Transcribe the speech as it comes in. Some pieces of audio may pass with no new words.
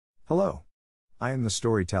Hello. I am the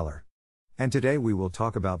storyteller. And today we will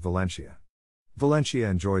talk about Valencia. Valencia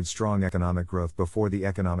enjoyed strong economic growth before the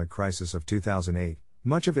economic crisis of 2008,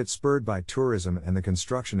 much of it spurred by tourism and the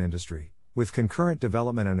construction industry, with concurrent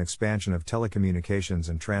development and expansion of telecommunications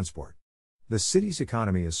and transport. The city's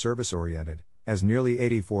economy is service-oriented, as nearly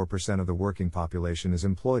 84% of the working population is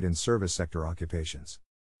employed in service sector occupations.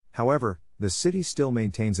 However, the city still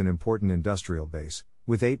maintains an important industrial base,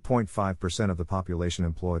 with 8.5% of the population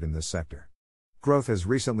employed in this sector. Growth has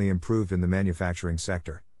recently improved in the manufacturing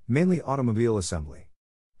sector, mainly automobile assembly.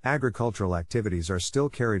 Agricultural activities are still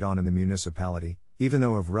carried on in the municipality, even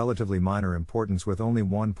though of relatively minor importance, with only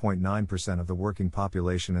 1.9% of the working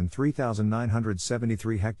population and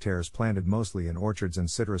 3,973 hectares planted mostly in orchards and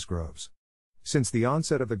citrus groves. Since the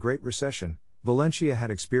onset of the Great Recession, Valencia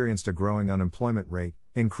had experienced a growing unemployment rate,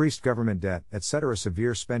 increased government debt, etc.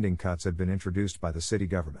 Severe spending cuts had been introduced by the city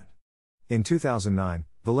government. In 2009,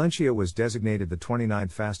 Valencia was designated the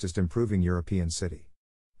 29th fastest improving European city.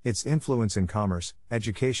 Its influence in commerce,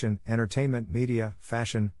 education, entertainment, media,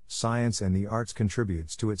 fashion, science and the arts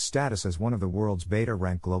contributes to its status as one of the world's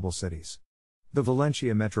beta-ranked global cities. The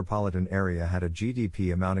Valencia metropolitan area had a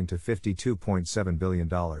GDP amounting to $52.7 billion,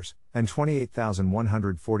 and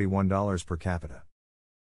 $28,141 per capita.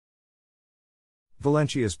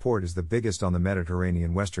 Valencia's port is the biggest on the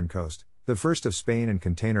Mediterranean western coast, the first of Spain in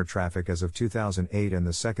container traffic as of 2008 and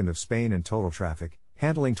the second of Spain in total traffic,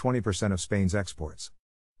 handling 20% of Spain's exports.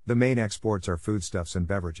 The main exports are foodstuffs and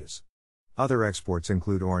beverages. Other exports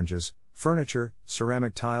include oranges, furniture,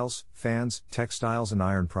 ceramic tiles, fans, textiles and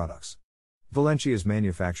iron products. Valencia's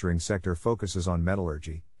manufacturing sector focuses on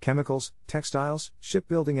metallurgy, chemicals, textiles,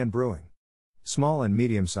 shipbuilding and brewing. Small and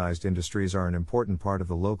medium-sized industries are an important part of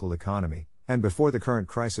the local economy, and before the current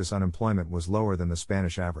crisis unemployment was lower than the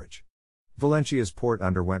Spanish average. Valencia's port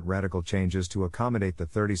underwent radical changes to accommodate the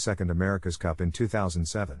 32nd America's Cup in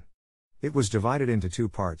 2007. It was divided into two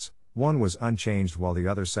parts, one was unchanged while the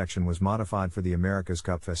other section was modified for the America's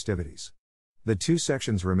Cup festivities. The two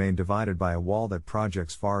sections remain divided by a wall that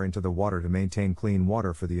projects far into the water to maintain clean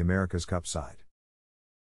water for the America's Cup side.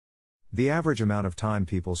 The average amount of time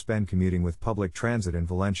people spend commuting with public transit in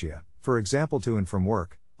Valencia, for example to and from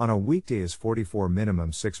work, on a weekday is 44.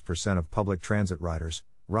 Minimum 6% of public transit riders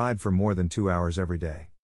ride for more than 2 hours every day.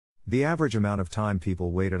 The average amount of time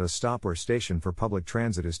people wait at a stop or station for public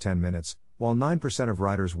transit is 10 minutes, while 9% of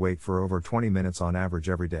riders wait for over 20 minutes on average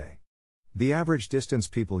every day. The average distance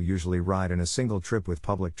people usually ride in a single trip with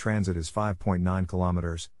public transit is 5.9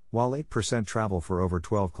 kilometers, while 8% travel for over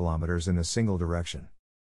 12 kilometers in a single direction.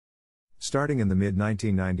 Starting in the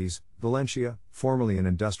mid-1990s, Valencia, formerly an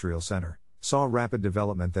industrial center, saw rapid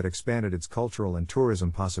development that expanded its cultural and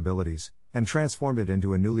tourism possibilities, and transformed it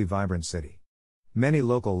into a newly vibrant city. Many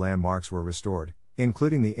local landmarks were restored,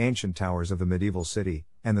 including the ancient towers of the medieval city,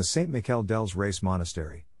 and the St. Miquel dels Reis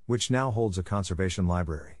monastery, which now holds a conservation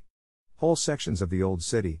library. Whole sections of the old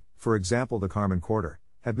city, for example the Carmen Quarter,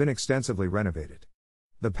 have been extensively renovated.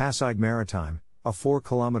 The Passeig Maritime, a 4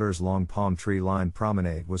 kilometers long palm tree-lined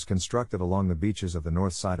promenade, was constructed along the beaches of the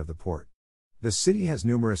north side of the port. The city has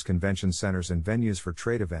numerous convention centers and venues for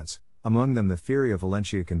trade events, among them the Feria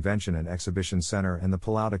Valencia Convention and Exhibition Center and the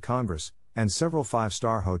Palau de Congress, and several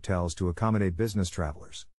five-star hotels to accommodate business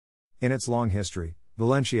travelers. In its long history,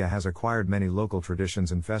 Valencia has acquired many local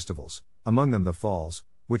traditions and festivals, among them the Falls,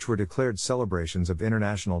 which were declared celebrations of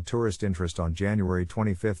international tourist interest on January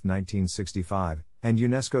 25, 1965, and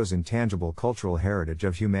UNESCO's Intangible Cultural Heritage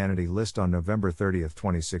of Humanity list on November 30,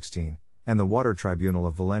 2016, and the Water Tribunal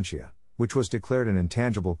of Valencia, which was declared an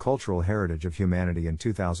Intangible Cultural Heritage of Humanity in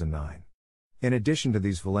 2009. In addition to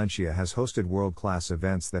these, Valencia has hosted world-class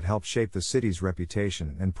events that help shape the city's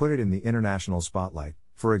reputation and put it in the international spotlight,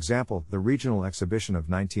 for example, the Regional Exhibition of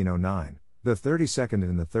 1909, the 32nd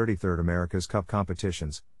and the 33rd America's Cup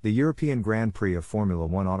competitions, the European Grand Prix of Formula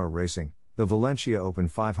One auto racing, the Valencia Open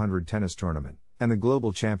 500 tennis tournament, and the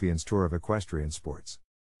Global Champions Tour of Equestrian Sports.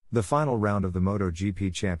 The final round of the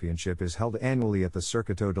MotoGP Championship is held annually at the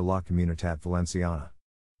Circuito de la Comunitat Valenciana.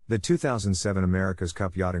 The 2007 America's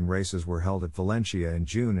Cup yachting races were held at Valencia in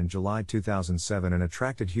June and July 2007 and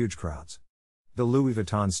attracted huge crowds. The Louis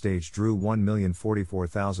Vuitton stage drew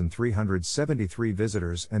 1,044,373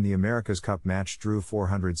 visitors and the America's Cup match drew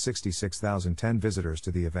 466,010 visitors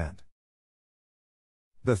to the event.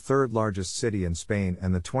 The third largest city in Spain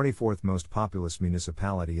and the 24th most populous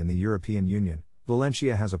municipality in the European Union,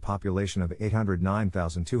 Valencia has a population of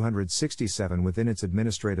 809,267 within its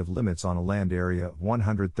administrative limits on a land area of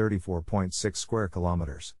 134.6 square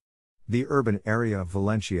kilometers. The urban area of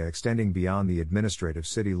Valencia, extending beyond the administrative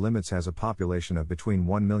city limits, has a population of between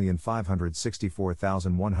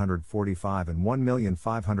 1,564,145 and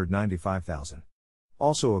 1,595,000.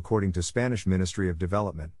 Also, according to Spanish Ministry of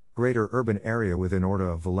Development, Greater Urban Area within Orta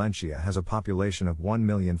of Valencia has a population of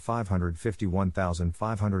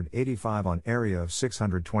 1,551,585 on area of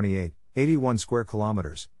 628.81 square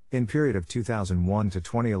kilometers. In period of 2001 to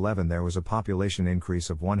 2011 there was a population increase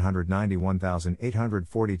of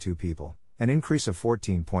 191,842 people, an increase of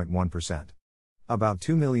 14.1%. About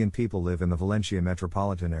 2 million people live in the Valencia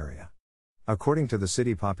metropolitan area. According to the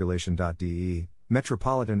citypopulation.de,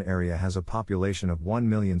 metropolitan area has a population of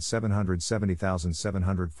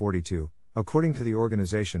 1,770,742, according to the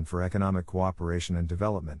Organization for Economic Cooperation and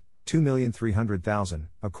Development, 2,300,000,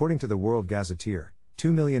 according to the World Gazetteer,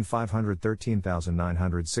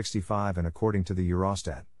 2,513,965, and according to the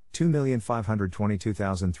Eurostat,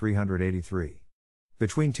 2,522,383.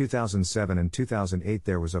 Between 2007 and 2008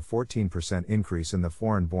 there was a 14% increase in the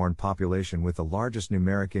foreign-born population, with the largest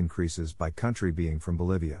numeric increases by country being from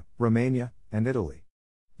Bolivia, Romania, and Italy.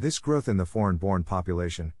 This growth in the foreign-born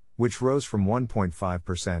population, which rose from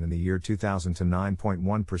 1.5% in the year 2000 to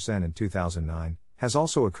 9.1% in 2009, has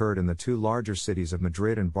also occurred in the two larger cities of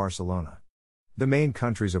Madrid and Barcelona. The main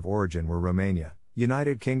countries of origin were Romania,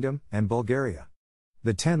 United Kingdom, and Bulgaria.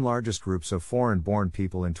 The 10 largest groups of foreign-born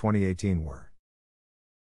people in 2018 were